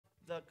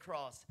the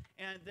cross.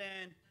 And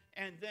then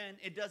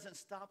it doesn't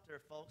stop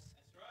there, folks.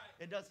 That's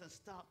right. It doesn't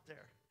stop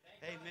there.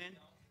 Thank Amen.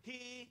 God.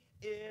 He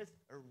is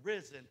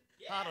risen.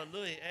 Yes.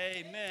 Hallelujah.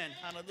 Amen.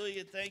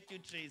 Hallelujah. Thank you,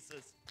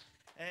 Jesus.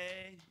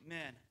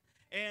 Amen.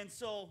 And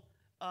so,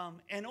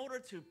 in order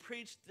to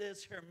preach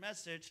this here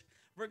message,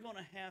 we're going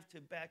to have to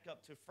back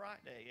up to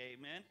Friday.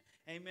 Amen.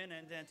 Amen.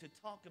 And then to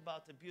talk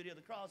about the beauty of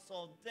the cross.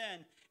 So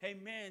then,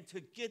 amen, to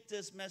get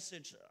this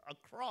message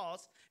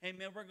across,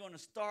 amen, we're going to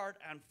start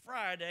on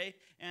Friday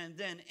and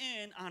then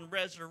end on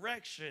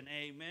resurrection.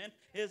 Amen.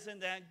 Isn't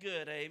that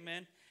good?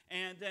 Amen.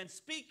 And then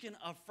speaking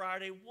of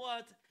Friday,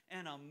 what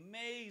an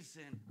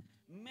amazing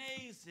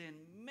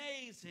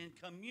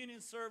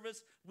communion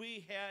service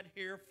we had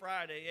here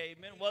Friday.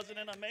 Amen. Wasn't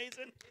it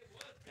amazing? It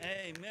was.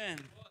 Amen.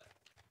 It was.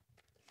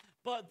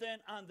 But then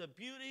on the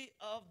beauty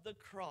of the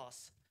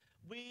cross,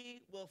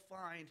 we will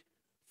find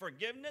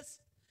forgiveness,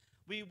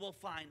 we will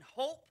find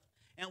hope,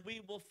 and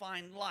we will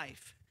find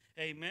life.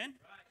 Amen.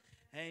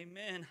 Right.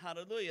 Amen.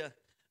 Hallelujah.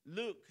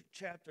 Luke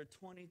chapter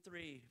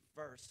 23,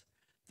 verse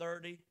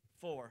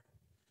 34.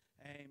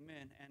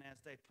 Amen. And as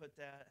they put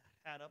that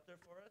hat up there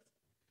for us,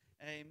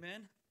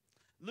 amen.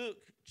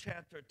 Luke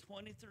chapter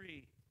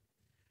 23,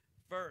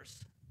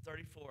 verse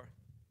 34. As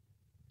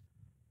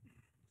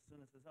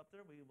soon as it's up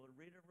there, we will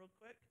read it real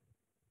quick.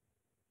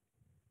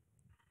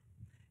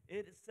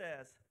 It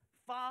says,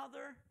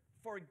 Father,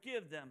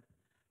 forgive them,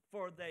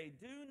 for they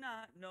do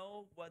not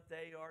know what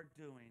they are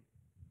doing.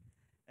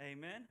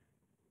 Amen.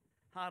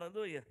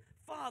 Hallelujah.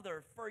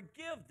 Father,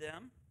 forgive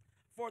them,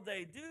 for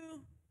they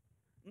do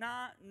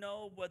not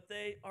know what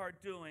they are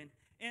doing.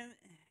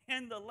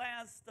 In the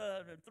last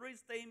three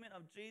statement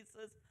of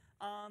Jesus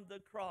on the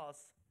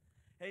cross,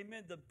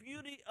 amen, the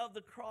beauty of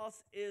the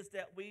cross is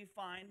that we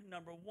find,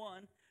 number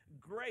one,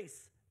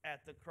 grace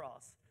at the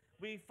cross.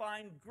 We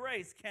find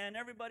grace. Can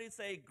everybody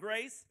say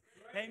grace?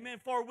 Grace. Amen.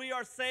 For we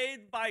are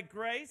saved by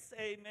grace.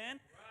 Amen.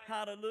 Right.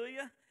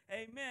 Hallelujah.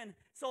 Amen.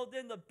 So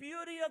then the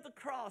beauty of the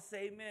cross,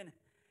 amen,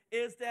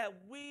 is that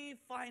we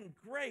find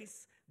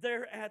grace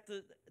there at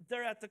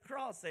the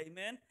cross.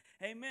 Amen.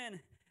 Amen.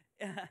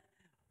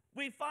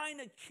 We find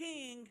a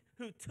king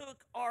who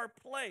took our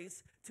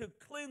place to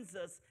cleanse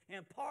us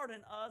and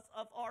pardon us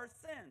of our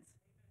sins.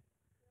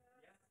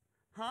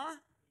 Huh?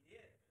 He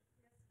did.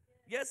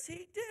 Yes,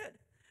 he did.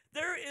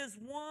 There is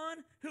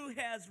one who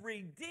has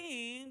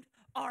redeemed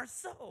our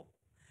soul.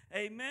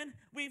 Amen.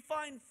 We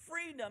find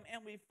freedom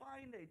and we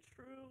find a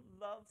true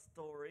love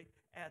story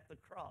at the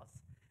cross.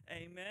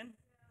 Amen.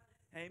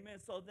 Amen.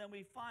 So then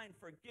we find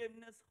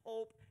forgiveness,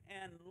 hope,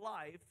 and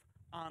life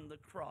on the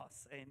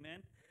cross. Amen.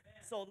 Amen.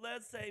 So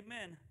let's say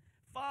amen.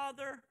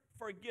 Father,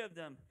 forgive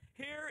them.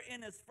 Here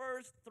in his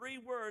first three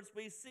words,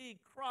 we see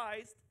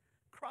Christ's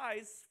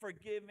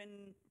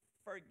forgiven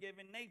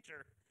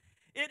nature.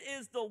 It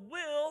is the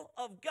will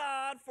of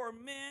God for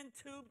men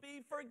to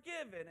be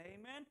forgiven.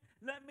 Amen.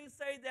 Let me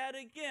say that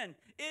again.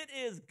 It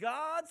is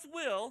God's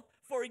will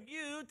for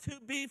you to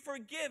be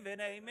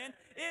forgiven. Amen.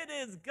 It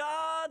is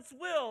God's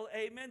will,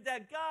 amen,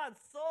 that God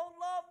so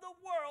loved the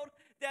world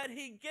that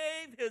he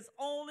gave his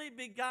only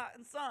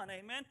begotten son.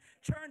 Amen.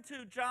 Turn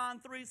to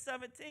John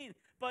 3:17.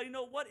 But you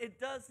know what?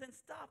 It doesn't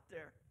stop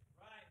there.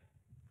 Right.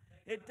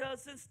 It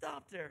doesn't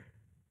stop there.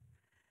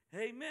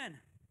 Amen.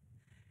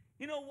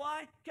 You know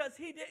why? Because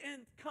he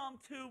didn't come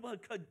to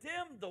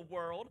condemn the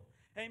world.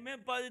 Amen.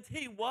 But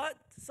he what?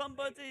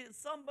 Somebody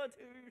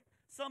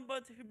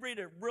read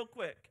it real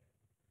quick.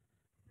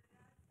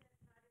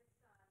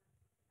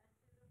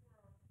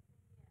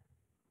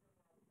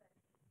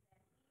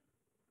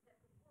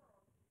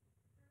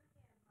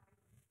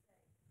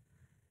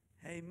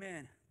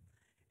 Amen.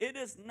 It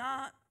is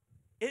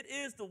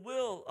the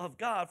will of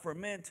God for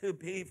men to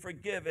be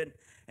forgiven.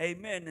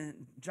 Amen.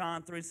 In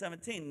John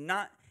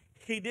 3:17.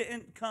 He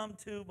didn't come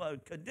to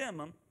condemn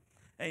them.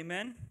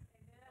 Amen.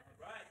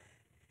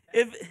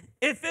 Right.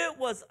 If it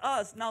was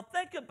us, now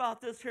think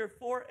about this here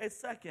for a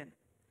second.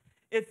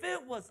 If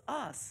it was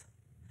us,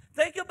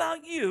 think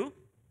about you.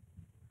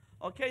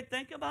 Okay,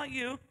 think about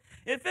you.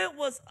 If it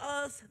was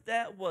us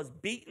that was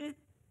beaten,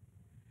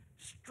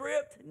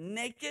 stripped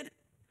naked,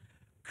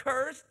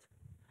 cursed,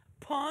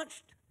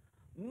 punched,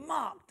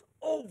 mocked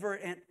over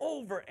and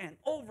over and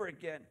over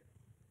again.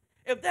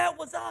 If that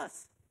was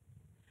us,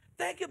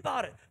 think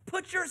about it.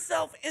 Put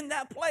yourself in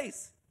that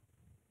place.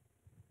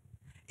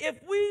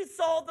 If we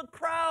saw the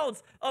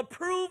crowds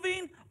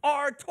approving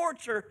our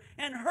torture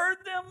and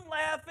heard them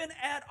laughing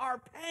at our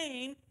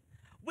pain,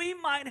 we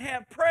might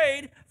have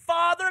prayed,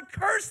 Father,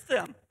 curse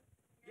them.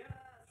 Yeah,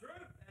 that's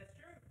true. That's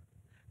true.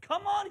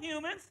 Come on,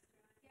 humans.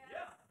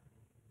 Yeah.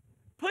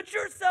 Put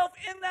yourself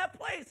in that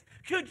place.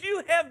 Could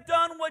you have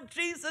done what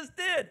Jesus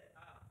did?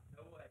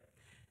 No way.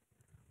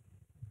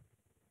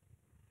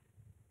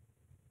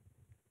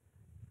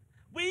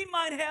 We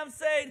might have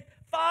said,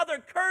 Father,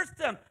 curse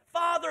them.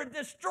 Father,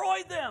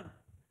 destroy them.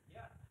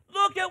 Yeah.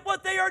 Look at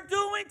what they are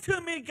doing to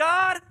me,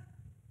 God.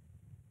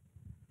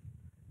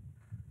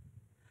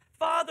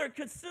 Father,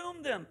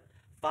 consume them.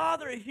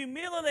 Father,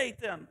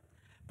 humiliate them.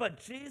 But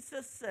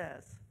Jesus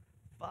says,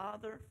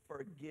 Father,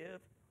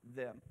 forgive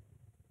them.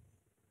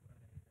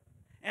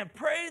 And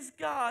praise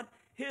God,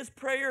 his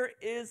prayer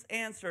is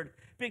answered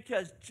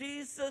because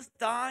Jesus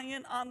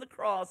dying on the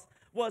cross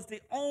was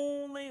the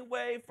only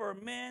way for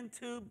men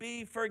to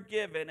be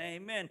forgiven.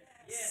 Amen.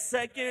 Yes.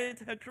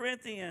 2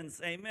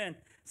 Corinthians, amen.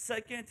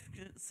 Second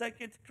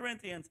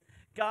Corinthians,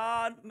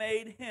 God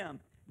made him,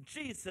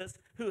 Jesus,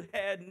 who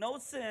had no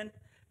sin,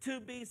 to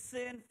be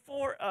sin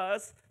for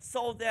us,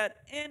 so that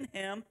in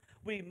him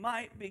we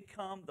might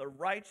become the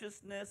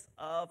righteousness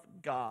of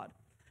God.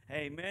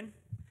 Amen.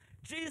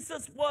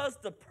 Jesus was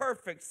the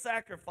perfect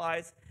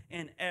sacrifice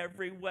in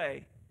every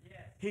way. Yes.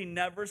 He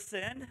never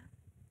sinned.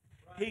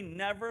 Right. He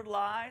never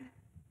lied.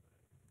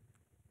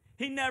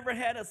 He never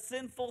had a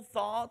sinful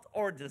thought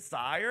or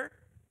desire.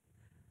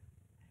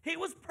 He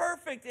was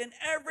perfect in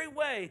every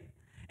way.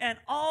 And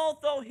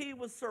although he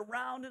was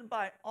surrounded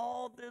by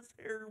all this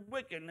here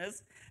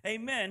wickedness,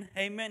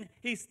 amen,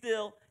 he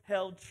still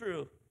held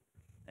true.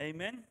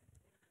 Amen.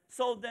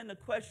 So then the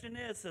question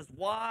is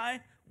why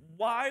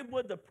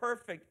would the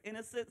perfect,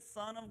 innocent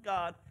Son of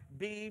God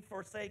be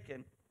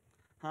forsaken?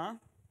 Huh?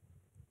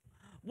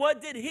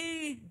 What did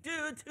he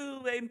do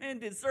to, amen,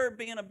 deserve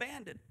being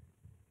abandoned?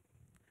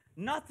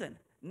 Nothing.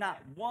 Not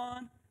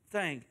one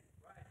thing.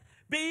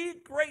 Be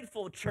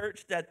grateful,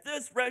 church, that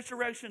this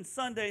Resurrection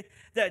Sunday,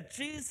 that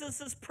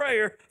Jesus'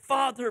 prayer,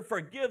 Father,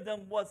 forgive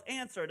them, was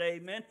answered.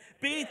 Amen.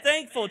 Be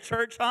thankful,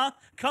 church, huh?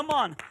 Come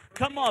on.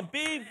 Come on.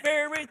 Be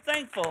very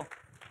thankful.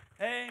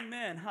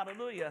 Amen.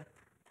 Hallelujah.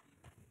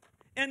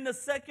 In the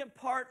second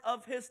part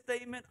of his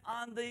statement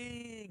on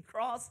the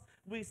cross,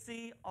 we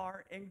see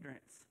our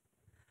ignorance.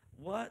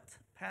 What,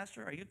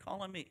 Pastor, are you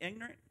calling me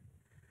ignorant?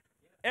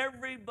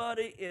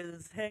 Everybody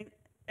is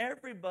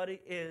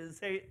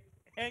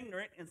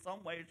ignorant in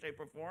some way, shape,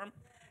 or form.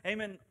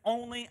 Amen.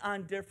 Only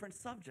on different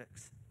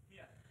subjects.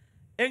 Yeah.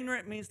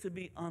 Ignorant means to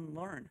be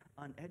unlearned,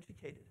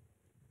 uneducated.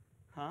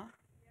 Huh?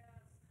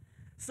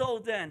 So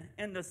then,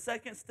 in the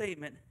second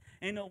statement,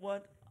 you know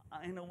what?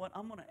 I'm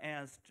going to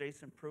ask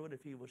Jason Pruitt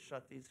if he will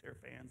shut these here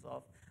fans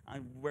off.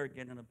 We're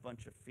getting a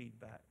bunch of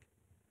feedback.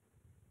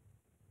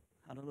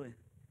 Hallelujah.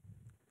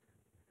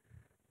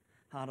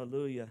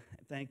 Hallelujah.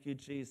 Thank you,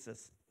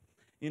 Jesus.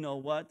 You know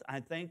what? I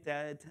think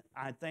that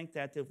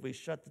if we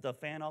shut the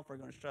fan off, we're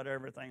going to shut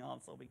everything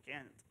off, so we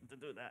can't to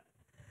do that.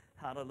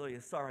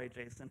 Hallelujah. Sorry,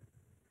 Jason.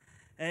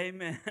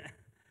 Amen.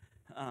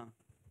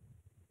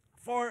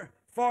 For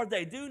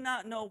they do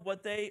not know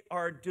what they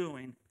are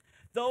doing.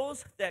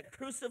 Those that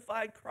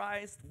crucified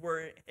Christ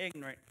were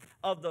ignorant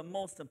of the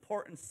most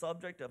important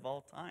subject of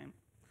all time.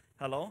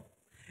 Hello?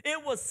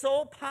 It was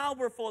so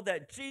powerful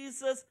that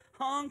Jesus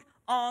hung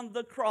on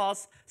the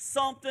cross.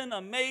 Something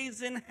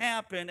amazing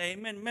happened.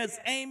 Amen. Miss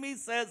Amy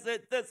says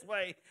it this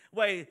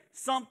way.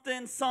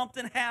 Something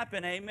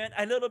happened. Amen.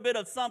 A little bit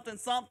of something.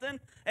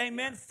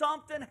 Amen.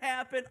 Something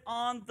happened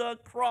on the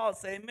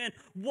cross. Amen.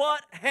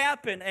 What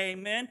happened?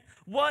 Amen.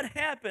 What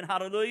happened?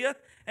 Hallelujah.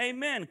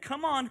 Amen.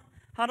 Come on.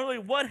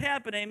 Hallelujah. What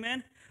happened?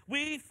 Amen.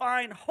 We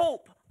find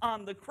hope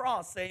on the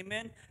cross.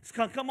 Amen.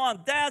 Come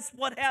on. That's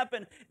what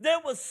happened.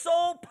 That was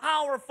so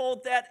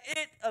powerful that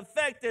it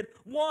affected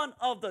one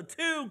of the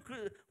two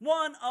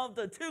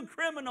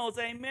criminals,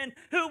 amen,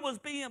 who was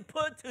being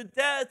put to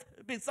death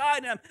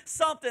beside him.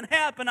 Something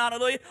happened.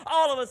 Hallelujah.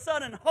 All of a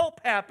sudden, hope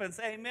happens.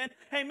 Amen.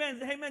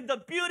 Amen. Amen.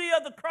 The beauty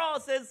of the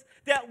cross is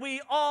that we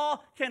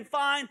all can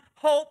find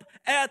hope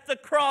at the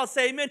cross.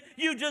 Amen.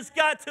 You just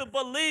got to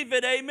believe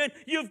it. Amen.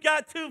 You've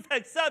got to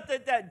accept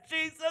it that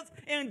Jesus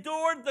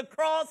endured the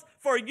cross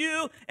for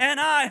you and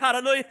I.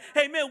 Hallelujah.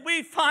 Amen.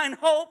 We find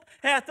hope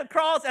at the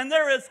cross, and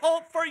there is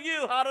hope for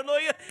you.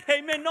 Hallelujah.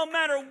 Amen. No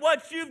matter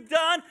what you've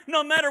done,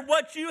 no matter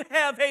what you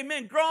have,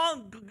 amen,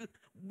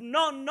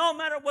 no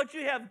matter what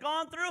you have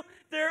gone through,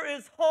 there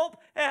is hope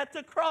at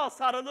the cross.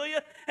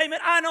 Hallelujah. Amen.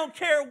 I don't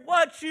care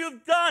what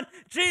you've done.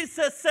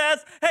 Jesus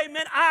says,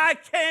 amen, I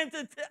came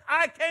to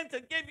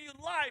give you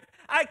life.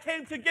 I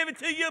came to give it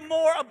to you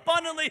more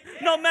abundantly,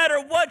 no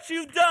matter what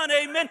you've done.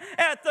 Amen.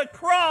 At the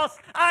cross,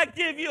 I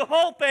give you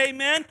hope.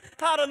 Amen.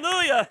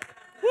 Hallelujah.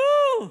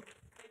 Woo.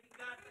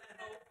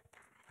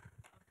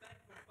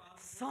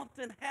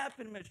 Something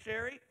happened, Miss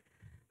Sherry.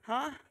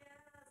 Huh?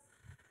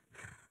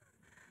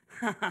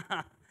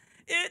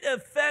 It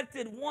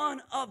affected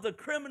one of the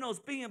criminals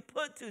being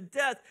put to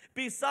death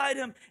beside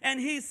him, and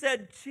he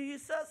said,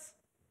 Jesus.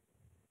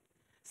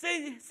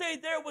 See,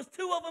 there was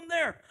two of them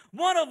there.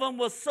 One of them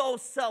was so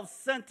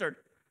self-centered,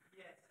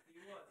 Yes, he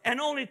was. and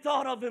only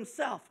thought of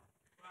himself.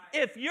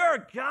 Right. If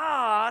you're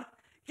God,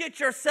 get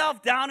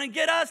yourself down and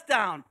get us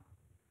down.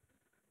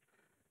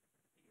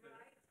 Right.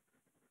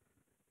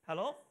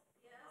 Hello?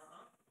 Yes.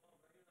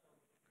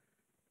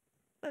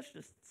 Let's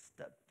just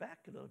step back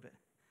a little bit.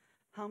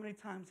 How many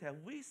times have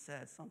we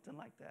said something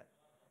like that?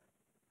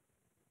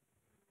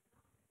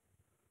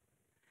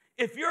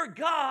 If you're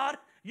God,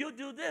 you'll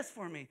do this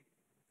for me.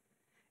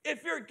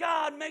 If you're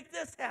God, make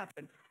this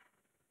happen.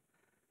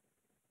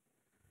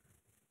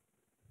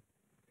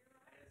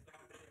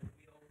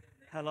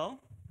 Hello?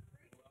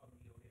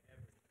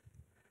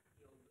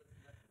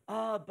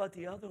 But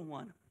the other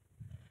one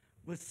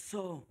was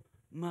so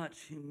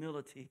much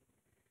humility.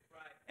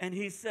 Right. And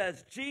he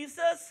says,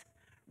 Jesus,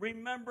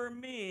 remember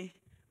me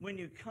when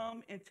you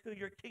come into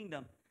your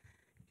kingdom.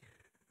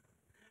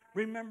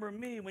 Remember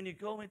me when you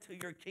go into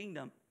your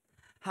kingdom.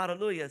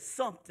 Hallelujah.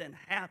 Something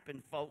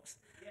happened, folks.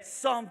 Yes.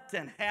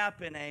 Something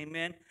happened,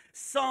 amen.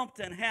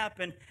 Something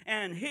happened.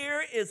 And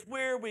here is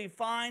where we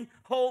find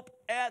hope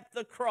at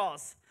the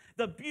cross.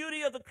 The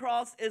beauty of the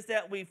cross is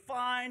that we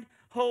find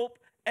hope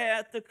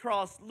at the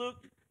cross.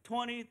 Luke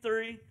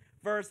 23,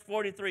 verse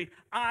 43.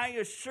 I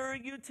assure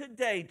you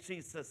today,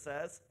 Jesus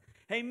says,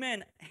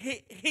 amen.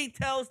 He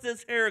tells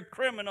this here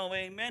criminal,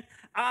 amen.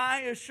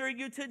 I assure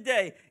you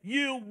today,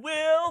 you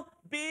will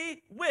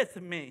be with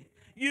me.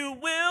 You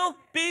will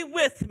be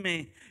with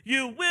me.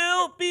 You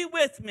will be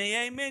with me.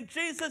 Amen.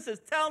 Jesus is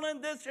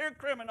telling this here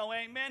criminal,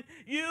 amen.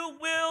 You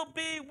will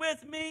be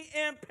with me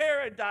in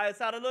paradise.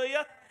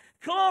 Hallelujah.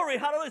 Glory.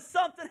 Hallelujah.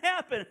 Something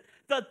happened.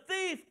 The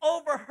thief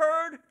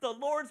overheard the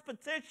Lord's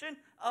petition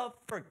of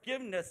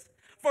forgiveness.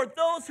 For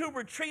those who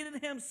were treating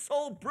him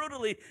so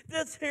brutally,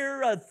 this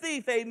here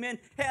thief, amen,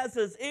 has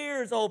his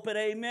ears open,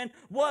 amen.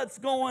 What's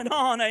going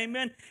on,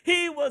 amen?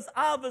 He was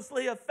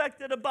obviously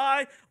affected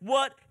by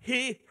what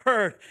he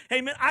heard.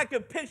 Amen. I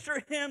could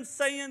picture him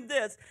saying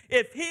this.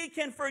 If he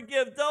can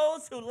forgive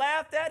those who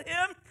laughed at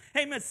him,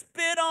 amen,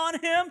 spit on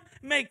him,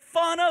 make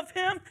fun of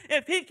him,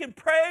 if he can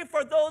pray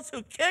for those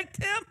who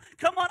kicked him,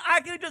 come on,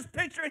 I can just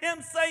picture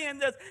him saying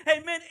this.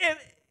 Amen.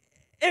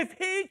 If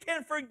he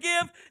can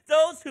forgive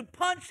those who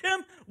punch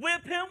him,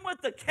 whip him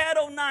with the cat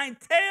o' nine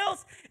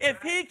tails,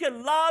 if he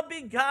can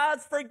lobby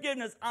God's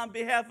forgiveness on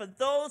behalf of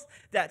those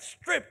that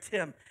stripped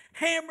him,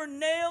 hammer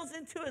nails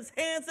into his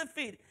hands and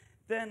feet,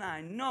 then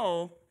I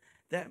know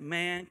that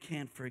man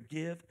can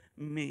forgive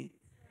me.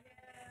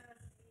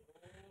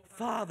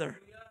 Father,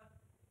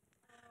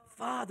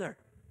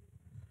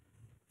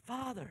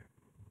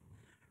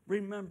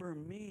 remember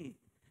me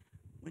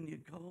when you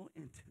go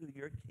into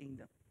your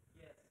kingdom.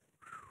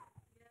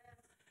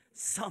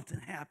 Something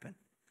happened.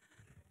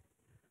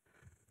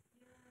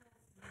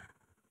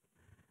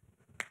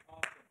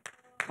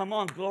 Come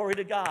on, glory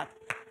to God.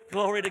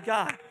 Glory to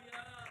God.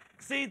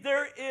 See,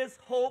 there is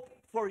hope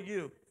for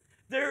you.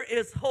 There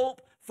is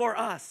hope for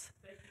us.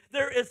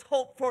 There is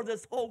hope for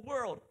this whole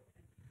world.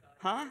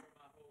 Huh?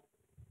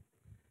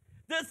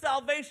 This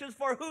salvation is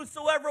for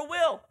whosoever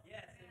will.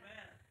 Yes,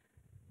 amen.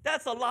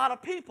 That's a lot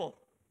of people.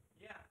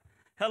 Yeah.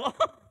 Hello?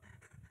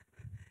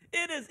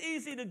 It is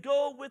easy to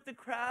go with the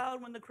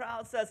crowd when the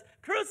crowd says,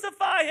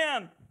 crucify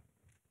him.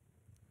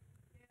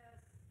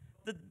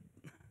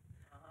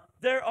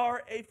 There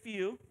are a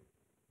few.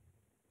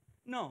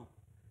 No.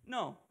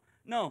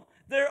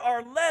 There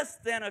are less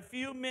than a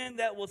few men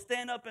that will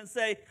stand up and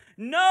say,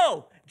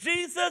 no,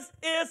 Jesus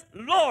is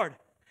Lord.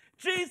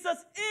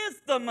 Jesus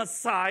is the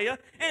Messiah,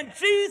 and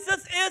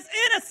Jesus is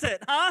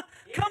innocent, huh?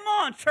 Come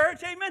on,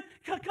 church, amen.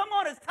 Come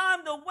on, it's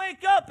time to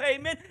wake up,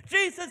 amen.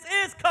 Jesus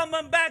is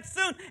coming back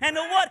soon, and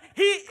you know what?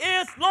 He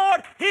is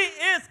Lord, He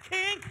is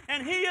King,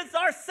 and He is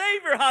our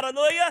Savior,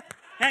 hallelujah.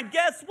 And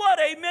guess what,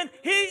 amen?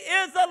 He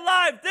is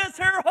alive. This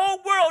here whole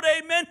world,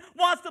 amen,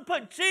 wants to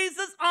put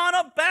Jesus on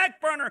a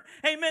back burner.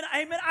 Amen,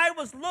 amen. I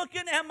was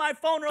looking at my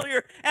phone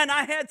earlier, and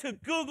I had to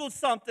Google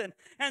something,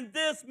 and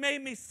this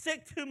made me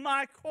sick to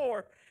my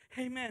core.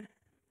 Amen.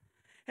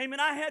 Amen.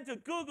 I had to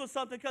Google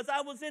something because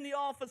I was in the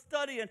office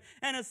studying,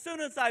 and as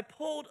soon as I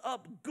pulled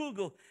up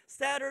Google,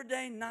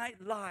 Saturday Night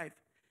Live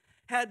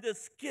had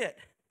this skit,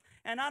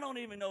 and I don't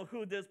even know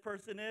who this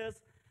person is.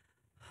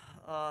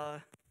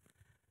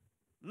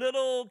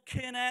 Little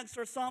Ken X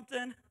or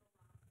something.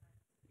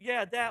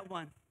 Yeah, that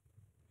one.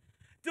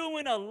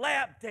 Doing a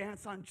lap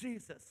dance on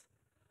Jesus.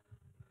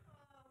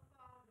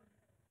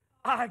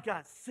 I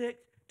got sick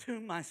to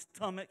my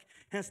stomach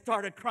and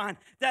started crying.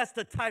 That's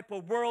the type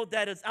of world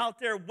that is out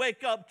there.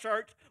 Wake up,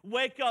 church.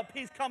 Wake up.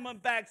 He's coming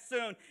back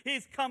soon.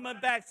 He's coming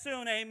back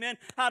soon. Amen.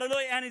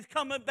 Hallelujah. And He's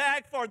coming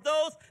back for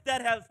those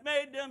that have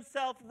made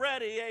themselves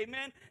ready.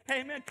 Amen.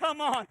 Amen.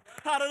 Come on.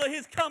 Hallelujah.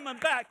 He's coming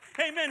back.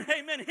 Amen.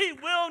 Amen. He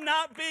will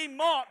not be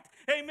mocked.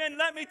 Amen.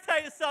 Let me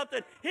tell you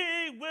something.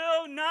 He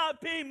will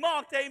not be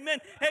mocked. Amen.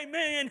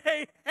 Amen.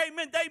 Hey,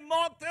 amen. They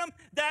mocked him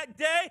that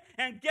day,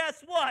 and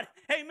guess what?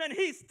 Amen.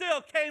 He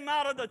still came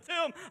out of the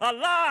tomb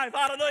alive.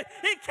 Hallelujah.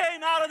 He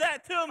came out of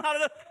that tomb.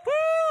 Hallelujah.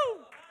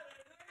 Woo!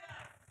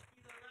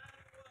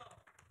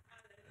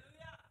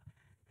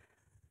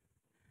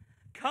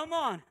 Come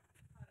on.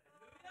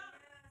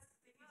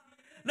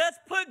 Let's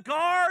put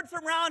guards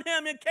around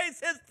him in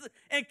case his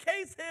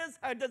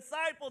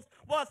disciples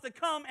wants to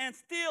come and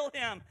steal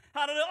him.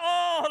 Hallelujah.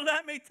 Oh,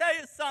 let me tell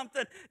you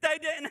something. They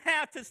didn't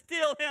have to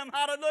steal him.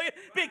 Hallelujah.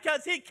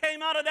 Because he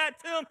came out of that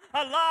tomb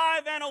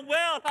alive and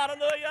well.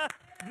 Hallelujah.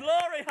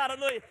 Glory.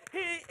 Hallelujah.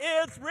 He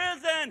is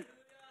risen.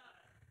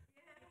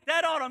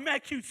 That ought to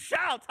make you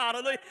shout.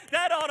 Hallelujah.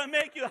 That ought to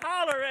make you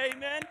holler.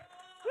 Amen.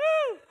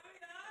 Woo.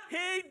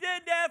 He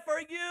did that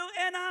for you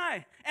and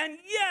I. And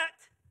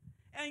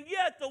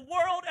yet the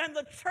world and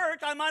the church,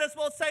 I might as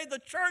well say the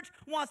church,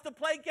 wants to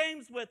play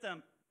games with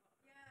him.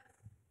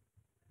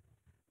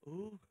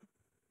 Ooh,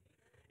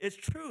 it's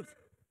truth.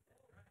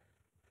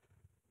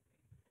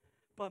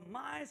 But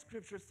my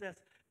scripture says,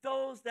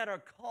 those that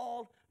are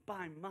called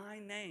by my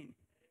name,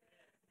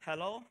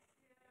 hello,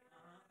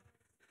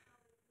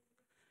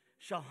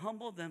 shall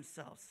humble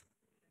themselves.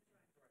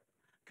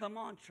 Come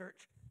on,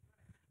 church.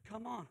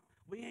 Come on.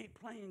 We ain't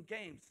playing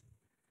games.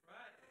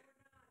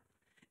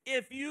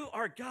 If you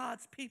are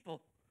God's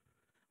people,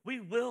 we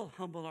will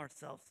humble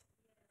ourselves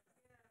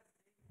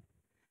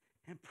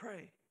and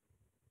pray.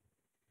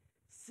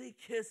 Seek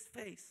his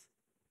face.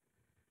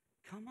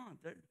 Come on.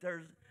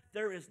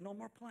 There is no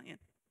more playing.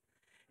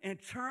 And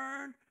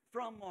turn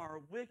from our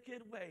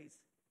wicked ways.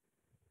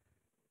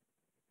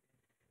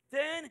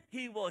 Then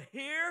he will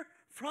hear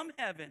from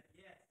heaven.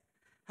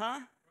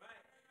 Huh?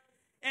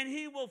 And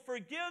he will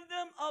forgive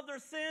them of their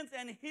sins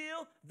and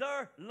heal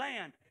their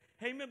land.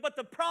 Amen. But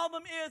the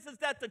problem is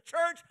that the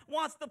church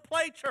wants to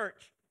play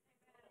church.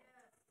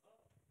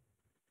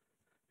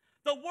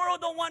 The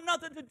world don't want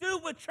nothing to do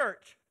with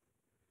church.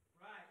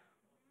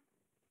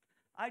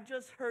 I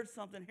just heard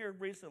something here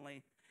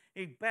recently.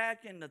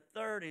 Back in the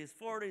 30s,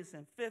 40s,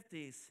 and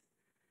 50s,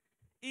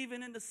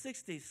 even in the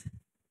 60s,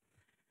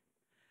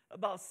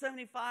 about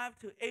 75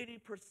 to 80%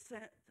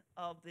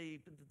 of the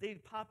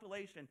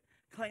population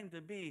claimed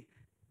to be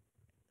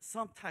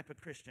some type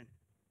of Christian.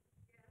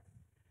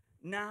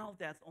 Now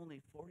that's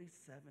only 47%.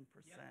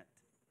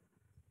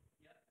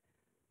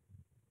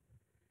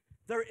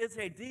 There is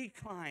a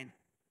decline.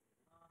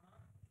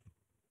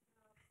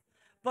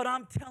 But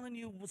I'm telling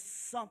you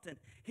something.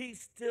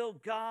 He's still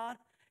God.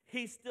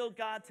 He's still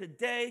God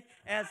today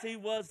as he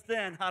was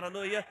then.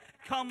 Hallelujah.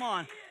 Come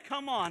on.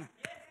 Come on.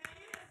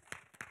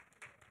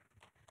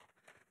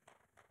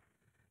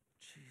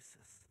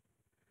 Jesus.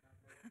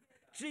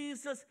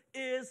 Jesus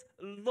is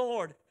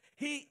Lord.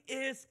 He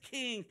is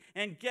King.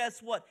 And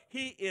guess what?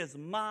 He is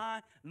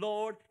my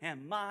Lord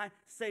and my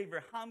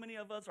Savior. How many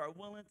of us are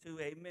willing to,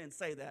 amen,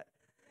 say that?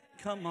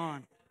 Come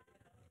on.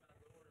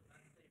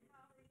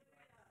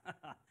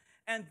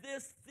 And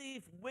this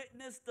thief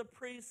witnessed the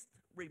priest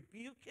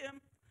rebuke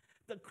him.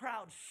 The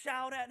crowd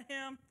shout at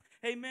him.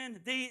 Amen.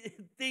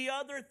 The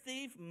other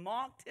thief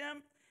mocked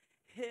him.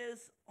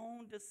 His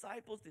own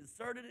disciples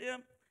deserted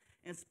him.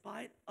 In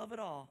spite of it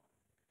all,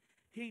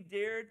 he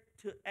dared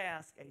to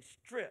ask a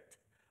stripped,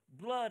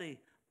 bloody,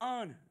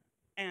 and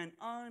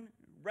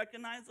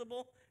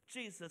unrecognizable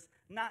Jesus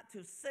not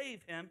to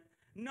save him.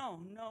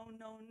 No.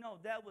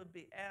 That would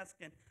be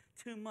asking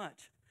too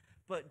much.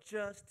 But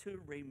just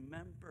to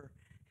remember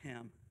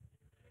him.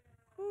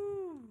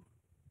 Whew.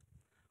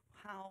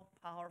 How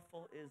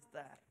powerful is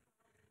that?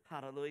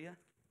 Hallelujah.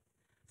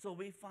 So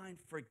we find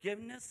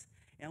forgiveness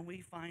and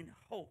we find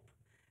hope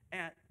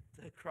at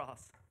the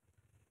cross.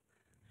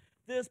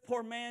 This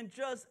poor man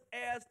just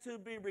asked to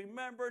be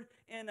remembered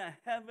in a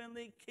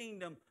heavenly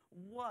kingdom.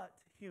 What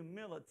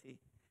humility.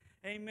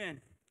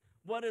 Amen.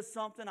 What is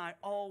something I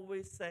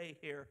always say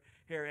here,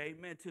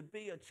 amen. To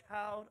be a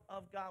child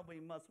of God, we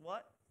must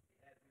what?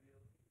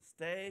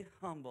 Stay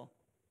humble.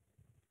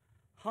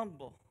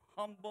 Humble.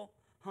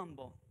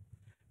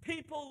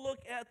 People look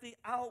at the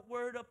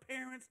outward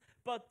appearance,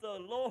 but the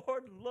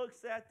Lord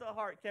looks at the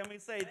heart. Can we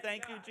say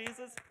thank you, Jesus?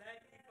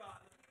 Thank you, Father.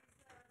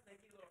 Thank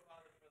you, Lord,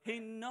 Father, for that. He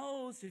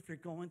knows if you're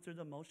going through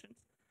the motions.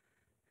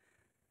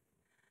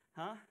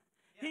 Huh?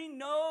 Yeah. He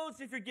knows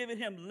if you're giving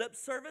him lip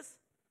service.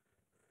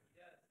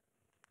 Yes.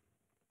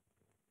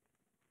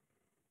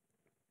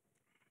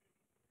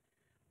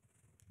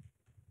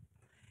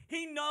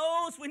 He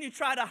knows when you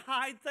try to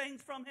hide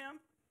things from him.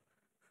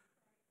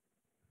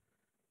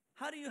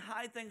 How do you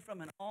hide things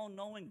from an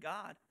all-knowing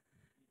God?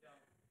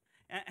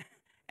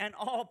 An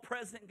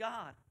all-present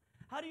God?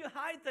 How do you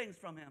hide things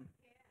from him?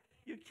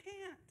 You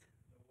can't.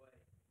 No way.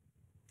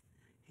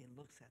 He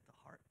looks at the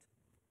heart.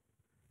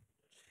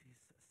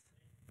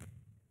 Jesus.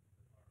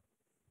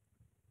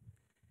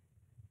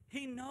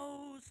 He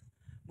knows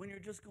when you're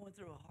just going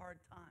through a hard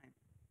time.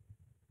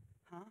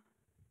 Huh?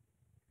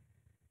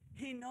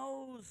 He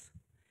knows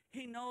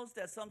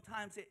that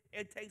sometimes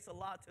it takes a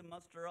lot to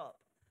muster up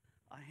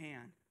a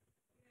hand.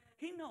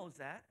 He knows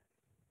that.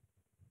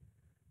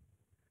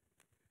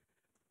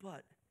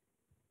 But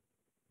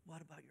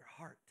what about your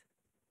heart?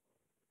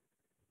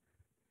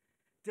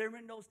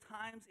 During those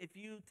times, if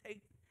you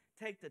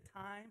take the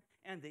time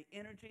and the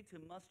energy to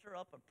muster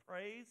up a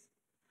praise,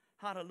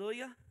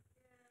 hallelujah,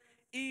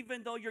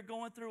 even though you're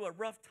going through a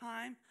rough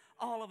time,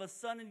 all of a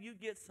sudden you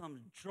get some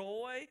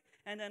joy,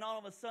 and then all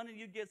of a sudden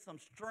you get some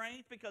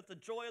strength because the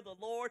joy of the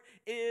Lord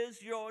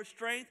is your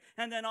strength.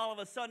 And then all of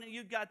a sudden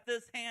you got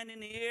this hand in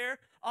the air.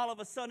 All of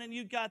a sudden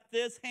you got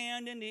this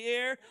hand in the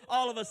air.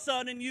 All of a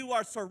sudden you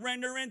are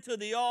surrendering to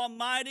the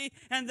Almighty.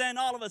 And then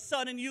all of a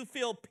sudden you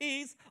feel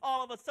peace.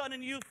 All of a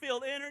sudden you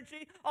feel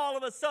energy. All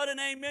of a sudden,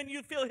 amen,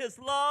 you feel his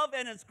love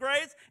and his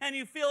grace. And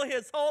you feel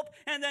his hope.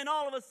 And then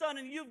all of a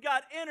sudden you've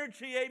got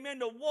energy, amen,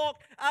 to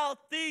walk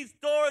out these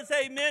doors,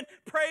 amen,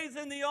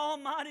 praising the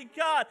Almighty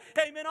God.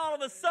 Amen. All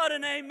of a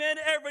sudden, amen,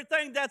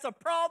 everything that's a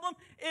problem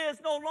is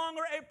no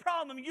longer a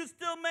problem. You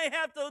still may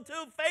have to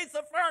face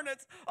a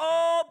furnace.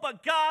 Oh,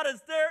 but God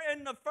is there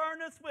in the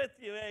furnace with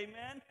you.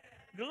 Amen.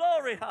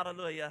 Glory.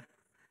 Hallelujah.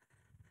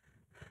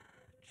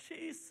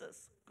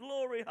 Jesus.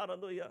 Glory,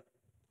 hallelujah.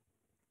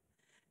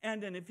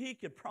 And then if he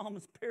could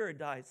promise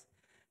paradise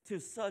to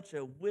such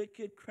a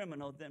wicked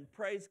criminal, then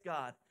praise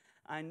God.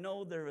 I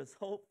know there is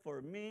hope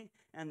for me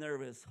and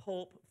there is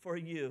hope for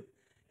you.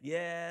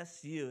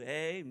 Yes, you.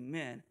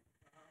 Amen.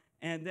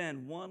 And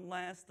then one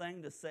last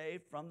thing to say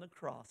from the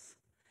cross,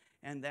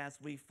 and that's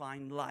we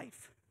find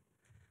life.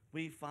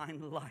 We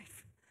find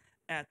life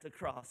at the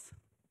cross.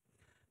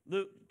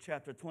 Luke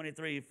chapter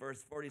 23,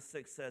 verse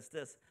 46 says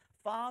this,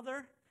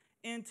 Father,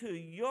 into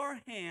your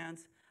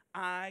hands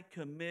I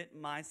commit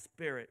my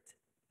spirit.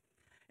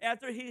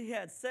 After he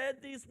had said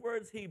these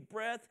words, he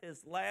breathed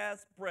his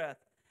last breath.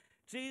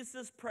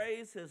 Jesus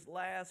prays his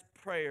last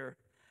prayer.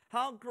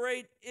 How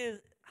great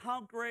it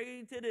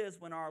is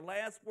when our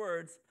last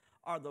words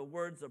are the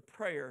words of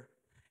prayer.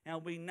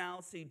 And we now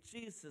see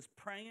Jesus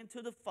praying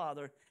to the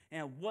Father.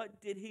 And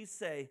what did he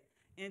say?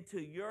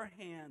 Into your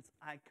hands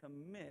I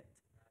commit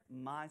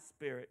my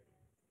spirit.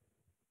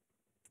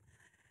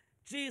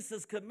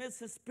 Jesus commits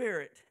his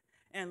spirit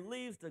and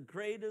leaves the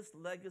greatest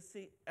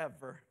legacy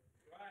ever.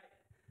 Right.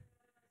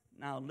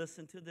 Now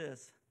listen to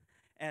this.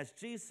 As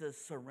Jesus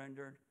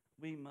surrendered,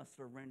 we must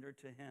surrender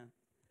to him.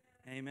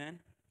 Amen.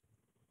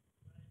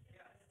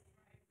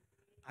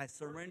 I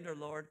surrender,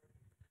 Lord.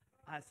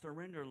 I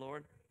surrender,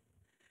 Lord.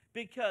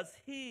 Because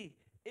he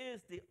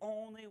is the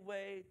only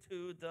way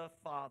to the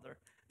Father.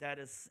 That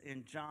is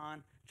in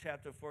John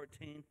chapter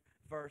 14,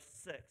 verse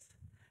 6.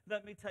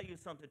 Let me tell you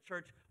something,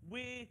 church.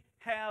 We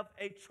have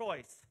a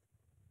choice.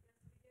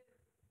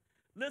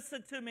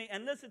 Listen to me,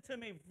 and listen to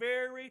me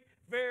very,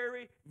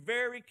 very,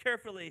 very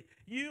carefully.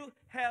 You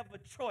have a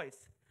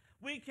choice.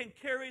 We can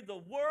carry the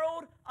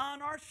world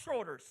on our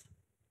shoulders.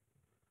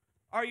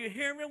 Are you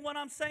hearing what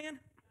I'm saying?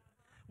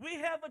 We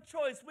have a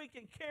choice. We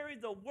can carry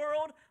the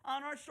world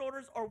on our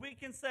shoulders, or we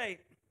can say,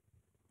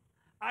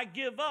 I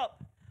give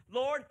up.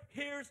 Lord,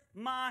 here's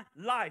my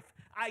life.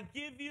 I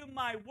give you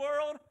my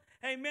world.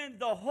 Amen.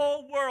 The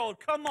whole world.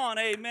 Come on,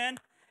 amen.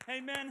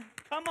 Amen.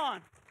 Come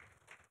on.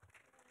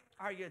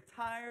 Are you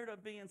tired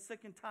of being sick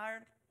and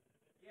tired?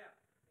 Yeah.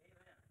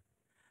 Amen.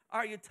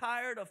 Are you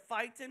tired of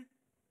fighting?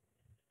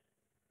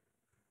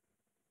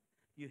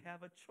 You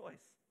have a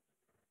choice.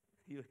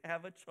 You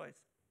have a choice.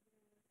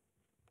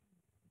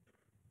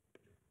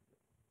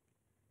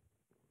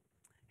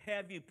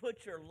 Have you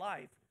put your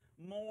life,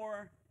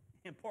 more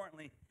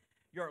importantly,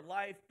 your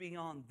life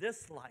beyond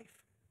this life,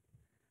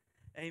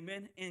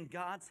 amen, in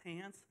God's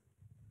hands?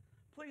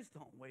 Please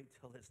don't wait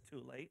till it's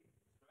too late.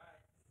 Right.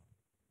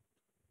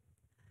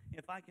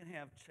 If I can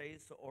have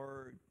Chase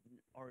or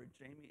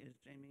Jamie, is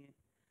Jamie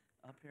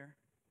up here?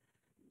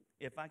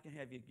 If I can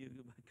have you,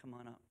 come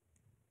on up.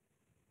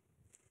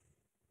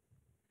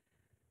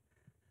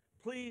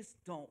 Please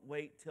don't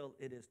wait till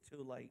it is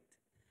too late.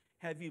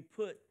 Have you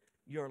put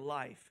your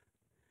life?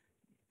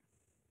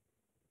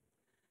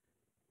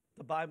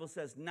 The Bible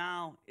says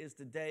now is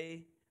the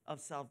day of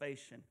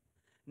salvation.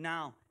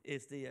 Now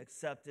is the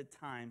accepted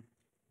time.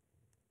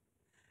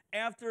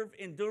 After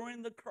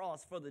enduring the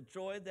cross for the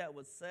joy that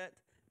was set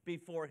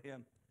before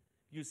him,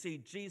 you see,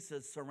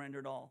 Jesus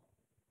surrendered all.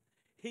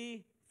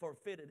 He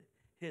forfeited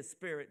his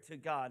spirit to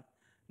God,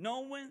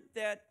 knowing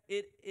that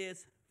it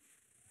is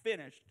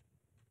finished.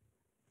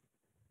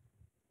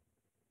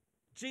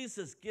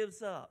 Jesus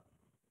gives up.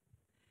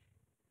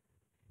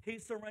 He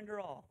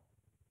surrendered all.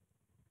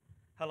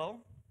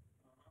 Hello?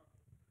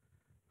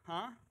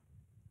 Huh?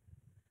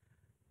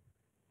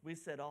 We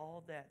said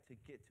all that to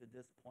get to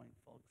this point,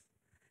 folks.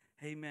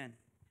 Amen.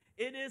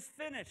 It is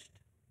finished.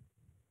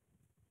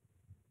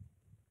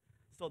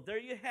 So there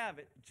you have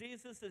it.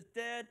 Jesus is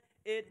dead.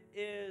 It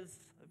is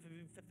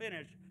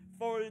finished.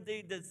 For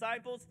the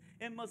disciples,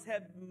 it must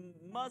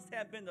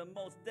have been the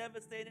most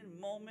devastating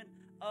moment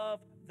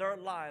of their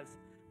lives.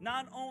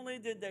 Not only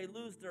did they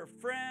lose their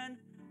friend,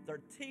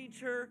 their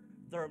teacher,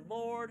 their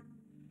Lord,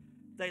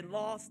 they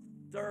lost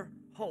their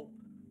hope.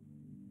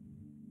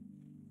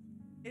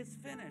 It's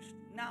finished.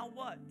 Now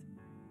what?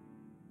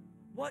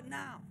 What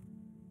now?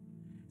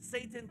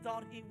 Satan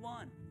thought he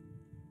won.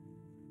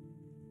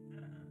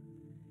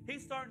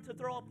 He's starting to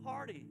throw a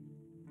party.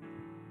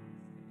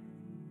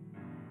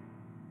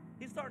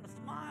 He's starting to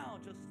smile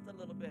just a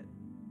little bit.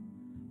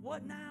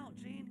 What now,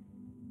 Gene?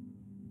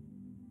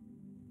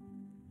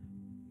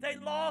 They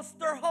lost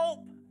their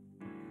hope.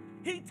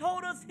 He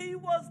told us he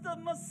was the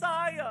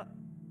Messiah.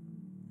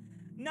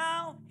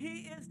 Now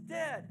he is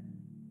dead.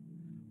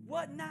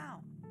 What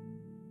now?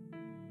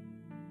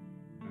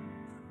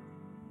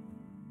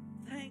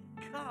 Thank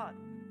God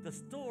the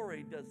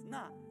story does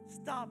not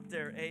stop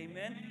there.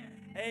 Amen.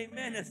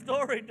 Amen. The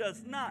story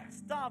does not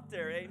stop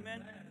there.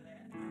 Amen.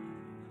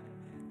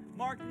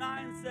 Mark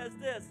 9 says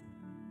this.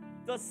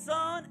 The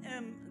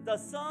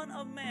Son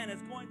of Man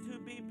is going to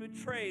be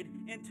betrayed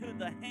into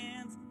the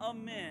hands of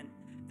men.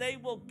 They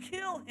will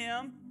kill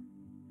him,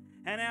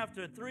 and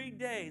after 3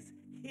 days,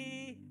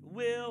 he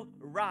will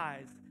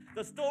rise.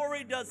 The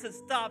story doesn't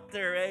stop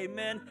there,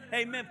 amen.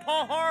 Amen.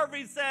 Paul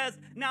Harvey says,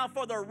 now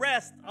for the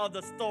rest of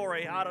the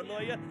story,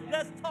 hallelujah.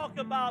 Let's talk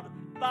about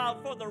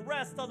about for the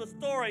rest of the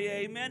story,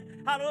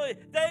 amen. Hallelujah.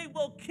 They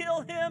will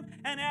kill him,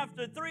 and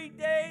after 3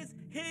 days,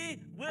 he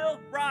will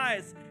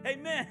rise.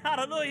 Amen.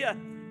 Hallelujah.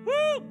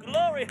 Woo,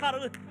 glory,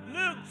 hallelujah.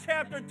 Luke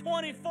chapter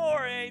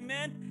 24,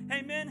 amen.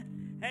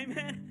 Amen.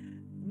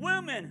 Amen.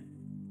 Women.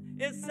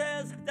 It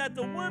says that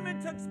the women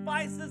took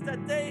spices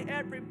that they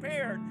had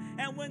prepared,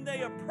 and when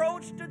they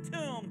approached the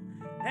tomb,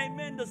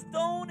 amen, the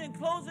stone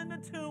enclosing the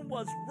tomb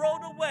was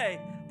rolled away,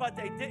 but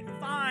they didn't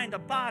find a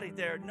body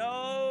there.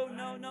 No,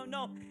 no, no,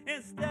 no.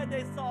 Instead,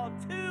 they saw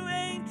 2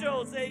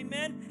 angels,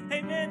 amen,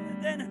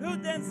 amen, who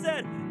then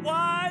said,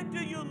 "Why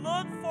do you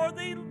look for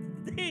the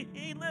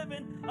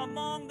living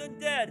among the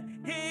dead?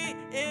 He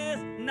is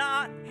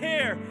not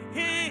here.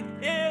 He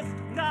is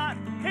not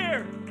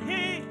here.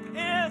 He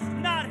is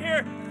not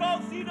here."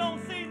 Folks, you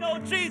don't see no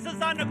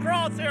Jesus on the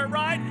cross here,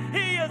 right?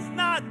 He is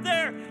not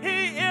there.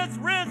 He is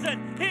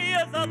risen. He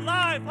is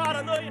alive.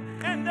 Hallelujah.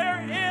 And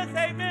there is,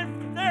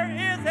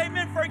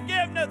 amen,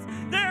 forgiveness.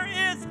 There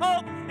is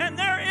hope, and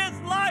there is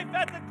life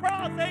at the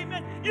cross.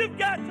 Amen. You've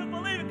got to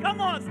believe it.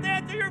 Come on,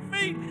 stand to your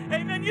feet.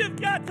 Amen. You've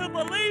got to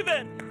believe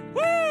it.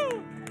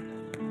 Woo!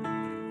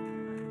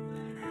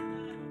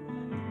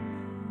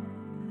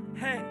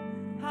 Hey,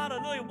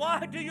 hallelujah.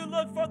 Why do you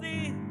look for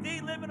the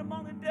living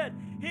among the dead?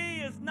 He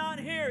is not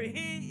here.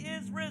 He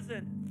is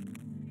risen.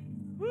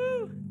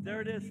 Woo! There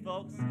it is,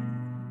 folks.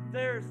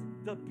 There's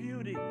the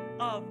beauty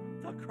of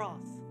the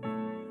cross.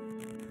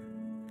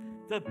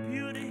 The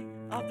beauty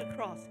of the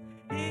cross.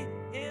 He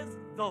is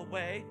the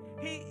way.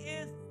 He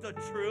is the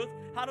truth.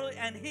 Hallelujah.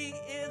 And He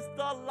is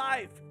the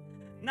life.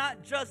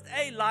 Not just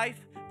a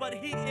life, but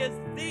He is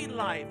the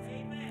life.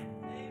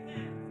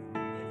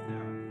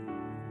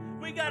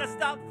 We got to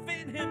stop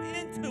fitting Him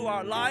into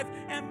our life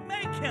and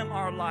make Him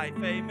our life.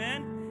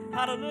 Amen.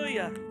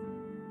 Hallelujah.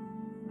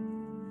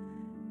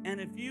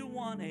 And if you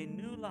want a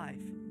new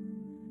life,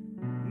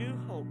 new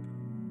hope,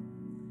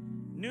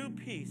 new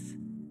peace,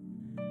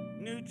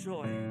 new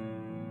joy,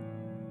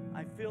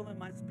 I feel in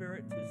my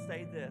spirit to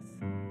say this.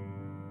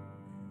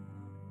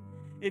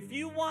 If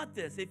you want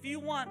this, if you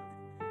want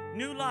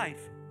new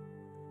life,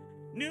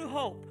 new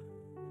hope,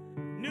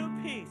 new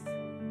peace,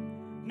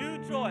 new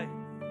joy,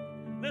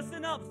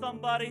 listen up,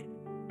 somebody.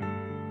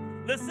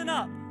 Listen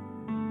up.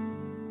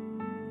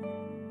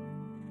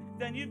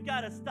 Then you've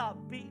got to stop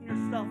beating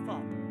yourself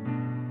up.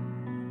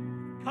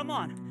 Come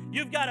on.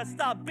 You've got to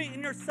stop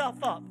beating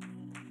yourself up.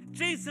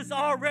 Jesus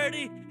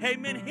already,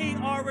 amen, He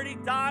already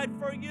died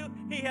for you.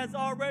 He has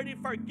already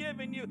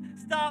forgiven you.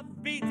 Stop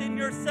beating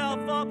yourself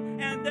up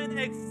and then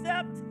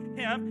accept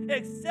Him.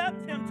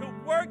 Accept Him to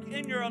work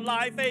in your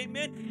life.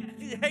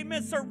 Amen.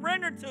 Amen.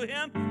 Surrender to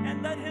Him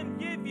and let Him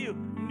give you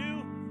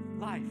new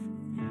life.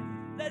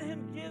 Let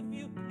Him give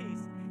you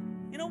peace.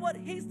 You know what?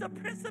 He's the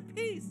Prince of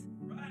Peace.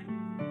 Right.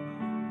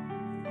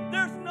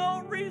 There's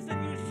no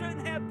reason you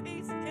shouldn't have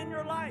peace in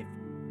your life.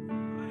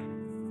 Right.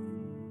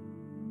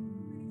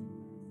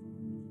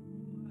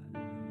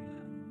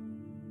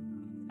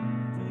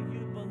 Do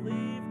you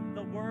believe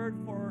the word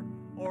for,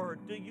 or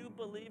do you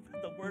believe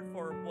the word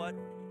for what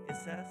it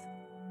says?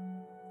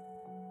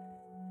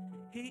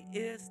 He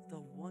is the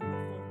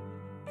wonderful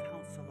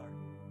counselor.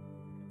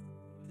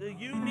 Do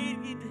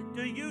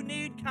you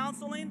need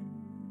counseling?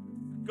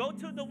 Go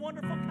to the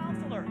wonderful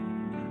counselor.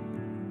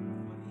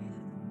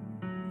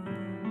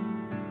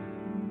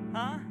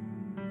 Huh?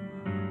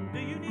 Do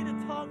you need to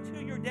talk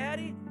to your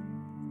daddy?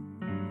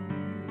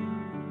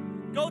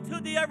 Go to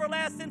the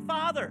everlasting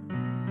Father.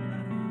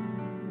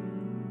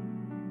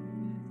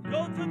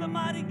 Go to the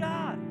mighty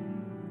God.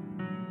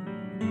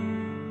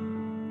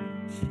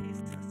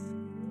 Jesus.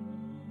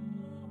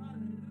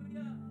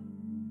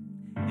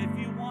 If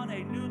you want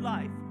a new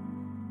life,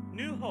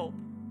 new hope,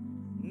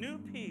 new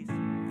peace,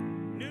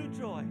 new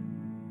joy,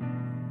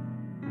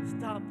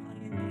 stop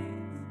playing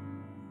games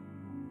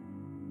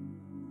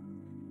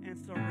and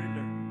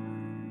surrender.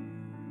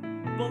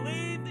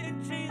 Believe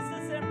in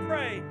Jesus and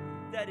pray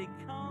that He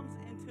comes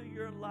into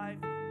your life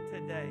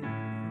today.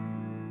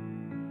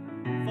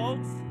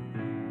 Folks,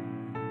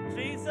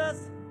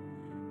 Jesus,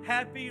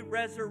 happy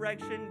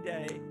Resurrection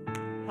Day.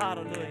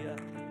 Hallelujah.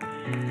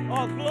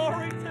 Oh,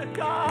 glory to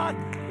God.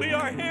 We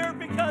are here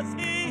because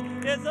He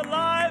is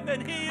alive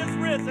and He is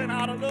risen.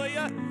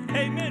 Hallelujah.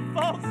 Amen,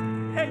 folks.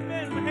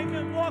 Amen.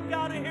 Amen. Walk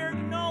out of here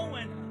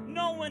knowing,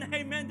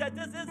 amen, that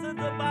this isn't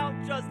about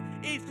just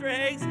Easter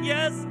eggs.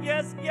 Yes,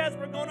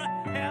 we're going to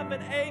have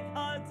an egg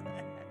hunt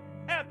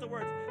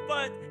afterwards.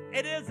 But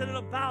it isn't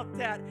about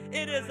that.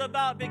 It is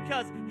about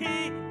because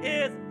He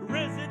is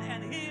risen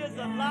and He is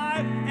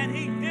alive and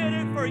He did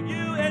it for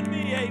you and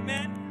me.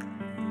 Amen.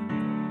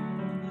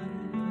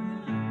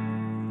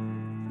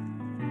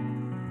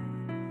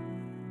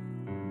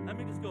 Let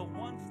me just go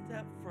one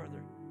step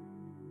further.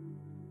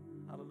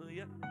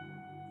 Hallelujah.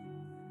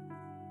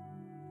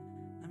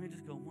 Let me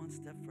just go one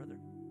step further.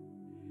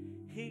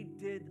 He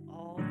did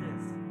all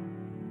this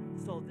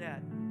so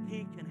that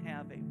He can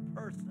have a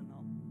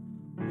personal,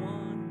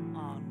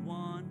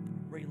 one-on-one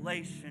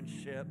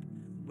relationship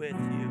with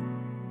you.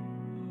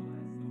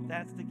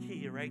 That's the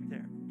key right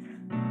there.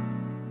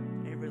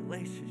 A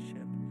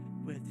relationship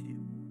with you.